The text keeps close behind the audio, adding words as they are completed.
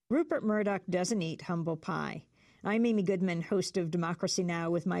Rupert Murdoch doesn't eat humble pie. I'm Amy Goodman, host of Democracy Now!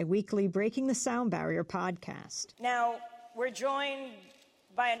 With my weekly Breaking the Sound Barrier podcast. Now, we're joined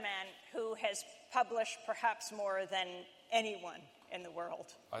by a man who has published perhaps more than anyone in the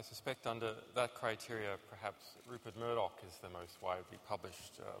world. I suspect under that criteria, perhaps Rupert Murdoch is the most widely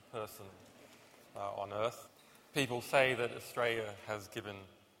published person on Earth. People say that Australia has given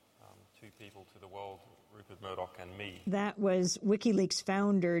two people to the world, Rupert Murdoch and me. That was WikiLeaks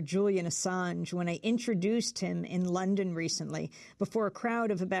founder Julian Assange when I introduced him in London recently before a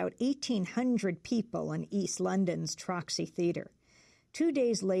crowd of about 1,800 people in East London's Troxy Theatre. 2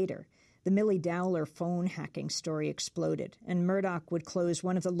 days later, the Millie Dowler phone hacking story exploded, and Murdoch would close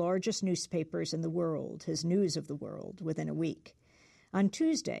one of the largest newspapers in the world, his News of the World, within a week. On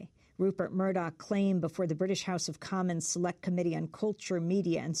Tuesday, Rupert Murdoch claimed before the British House of Commons Select Committee on Culture,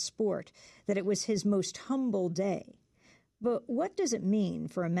 Media and Sport that it was his most humble day. But what does it mean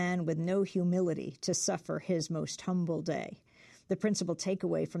for a man with no humility to suffer his most humble day? The principal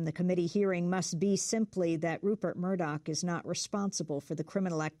takeaway from the committee hearing must be simply that Rupert Murdoch is not responsible for the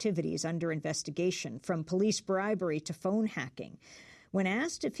criminal activities under investigation, from police bribery to phone hacking. When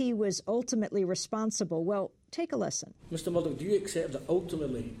asked if he was ultimately responsible, well, take a listen. Mr. Murdoch, do you accept that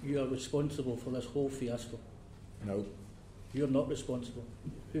ultimately you are responsible for this whole fiasco? No. You're not responsible.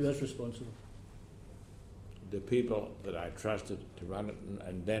 Who is responsible? The people that I trusted to run it,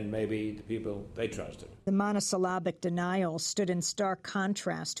 and then maybe the people they trusted. The monosyllabic denial stood in stark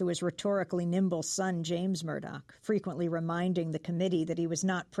contrast to his rhetorically nimble son, James Murdoch, frequently reminding the committee that he was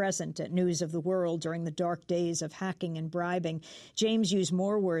not present at News of the World during the dark days of hacking and bribing. James used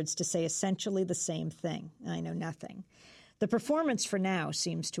more words to say essentially the same thing: I know nothing. The performance for now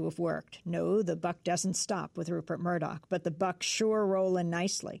seems to have worked. No, the buck doesn't stop with Rupert Murdoch, but the buck's sure rolling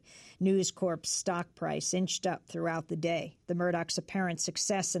nicely. News Corp's stock price inched up throughout the day. The Murdoch's apparent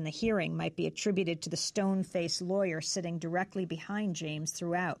success in the hearing might be attributed to the stone-faced lawyer sitting directly behind James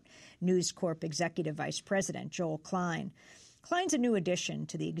throughout, News Corp Executive Vice President Joel Klein. Klein's a new addition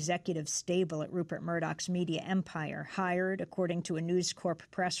to the executive stable at Rupert Murdoch's media empire, hired, according to a News Corp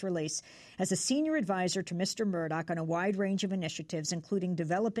press release, as a senior advisor to Mr. Murdoch on a wide range of initiatives, including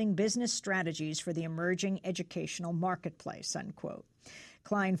developing business strategies for the emerging educational marketplace, unquote.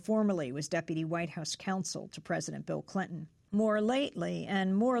 Klein formerly was deputy White House counsel to President Bill Clinton. More lately,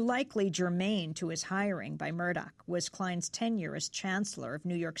 and more likely germane to his hiring by Murdoch, was Klein's tenure as chancellor of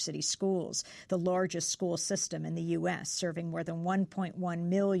New York City schools, the largest school system in the U.S., serving more than 1.1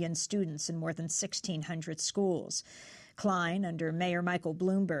 million students in more than 1,600 schools. Klein, under Mayor Michael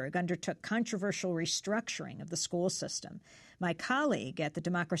Bloomberg, undertook controversial restructuring of the school system. My colleague at the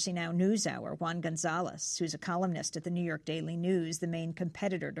Democracy Now! NewsHour, Juan Gonzalez, who's a columnist at the New York Daily News, the main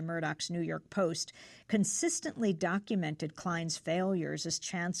competitor to Murdoch's New York Post, consistently documented Klein's failures as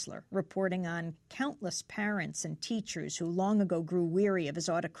chancellor, reporting on countless parents and teachers who long ago grew weary of his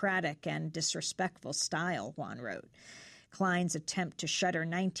autocratic and disrespectful style, Juan wrote. Klein's attempt to shutter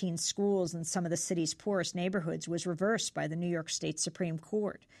 19 schools in some of the city's poorest neighborhoods was reversed by the New York State Supreme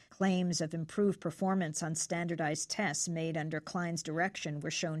Court. Claims of improved performance on standardized tests made under Klein's direction were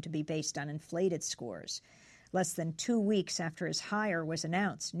shown to be based on inflated scores. Less than 2 weeks after his hire was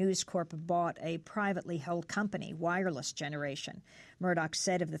announced, News Corp bought a privately held company, Wireless Generation. Murdoch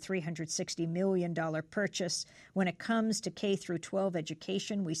said of the $360 million purchase, when it comes to K-12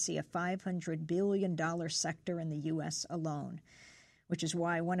 education, we see a $500 billion sector in the U.S. alone. Which is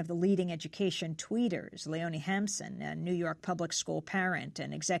why one of the leading education tweeters, Leonie Hampson, a New York public school parent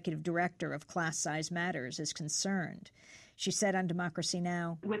and executive director of Class Size Matters, is concerned. She said on Democracy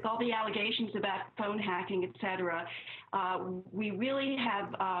Now!, with all the allegations about phone hacking, et cetera, we really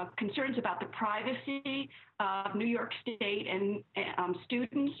have concerns about the privacy of New York State and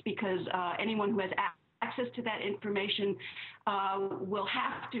students, because anyone who has access to that information will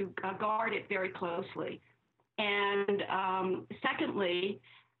have to guard it very closely. And secondly,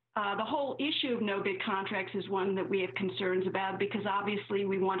 the whole issue of no-bid contracts is one that we have concerns about, because obviously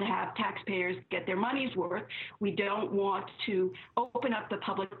we want to have taxpayers get their money's worth. We don't want to open up the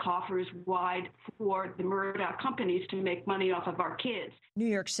public coffers wide for the Murdoch companies to make money off of our kids. New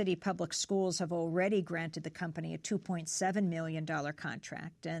York City public schools have already granted the company a $2.7 million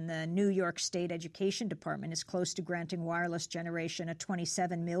contract, and the New York State Education Department is close to granting Wireless Generation a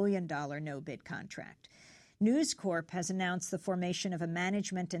 $27 million no-bid contract. News Corp has announced the formation of a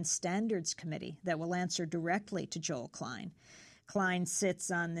Management and Standards Committee that will answer directly to Joel Klein. Klein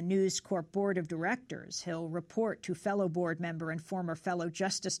sits on the News Corp Board of Directors. He'll report to fellow board member and former fellow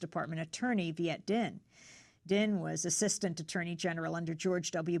Justice Department attorney Viet Din. Dinh was Assistant Attorney General under George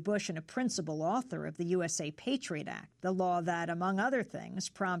W. Bush and a principal author of the USA Patriot Act, the law that, among other things,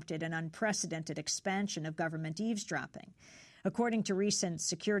 prompted an unprecedented expansion of government eavesdropping. According to recent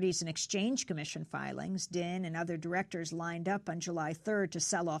Securities and Exchange Commission filings, Dinh and other directors lined up on July 3rd to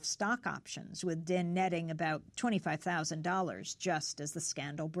sell off stock options, with Dinh netting about $25,000 just as the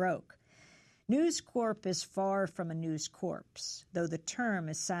scandal broke. News Corp is far from a News Corpse, though the term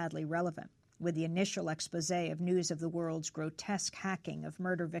is sadly relevant, with the initial expose of News of the World's grotesque hacking of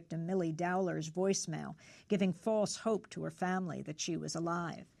murder victim Millie Dowler's voicemail, giving false hope to her family that she was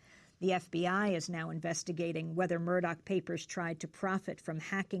alive. The FBI is now investigating whether Murdoch papers tried to profit from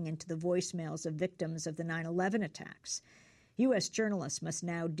hacking into the voicemails of victims of the 9/11 attacks. U.S. journalists must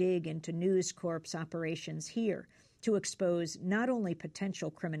now dig into News Corp's operations here to expose not only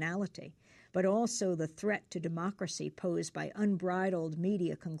potential criminality, but also the threat to democracy posed by unbridled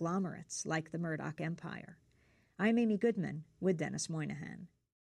media conglomerates like the Murdoch empire. I'm Amy Goodman with Dennis Moynihan.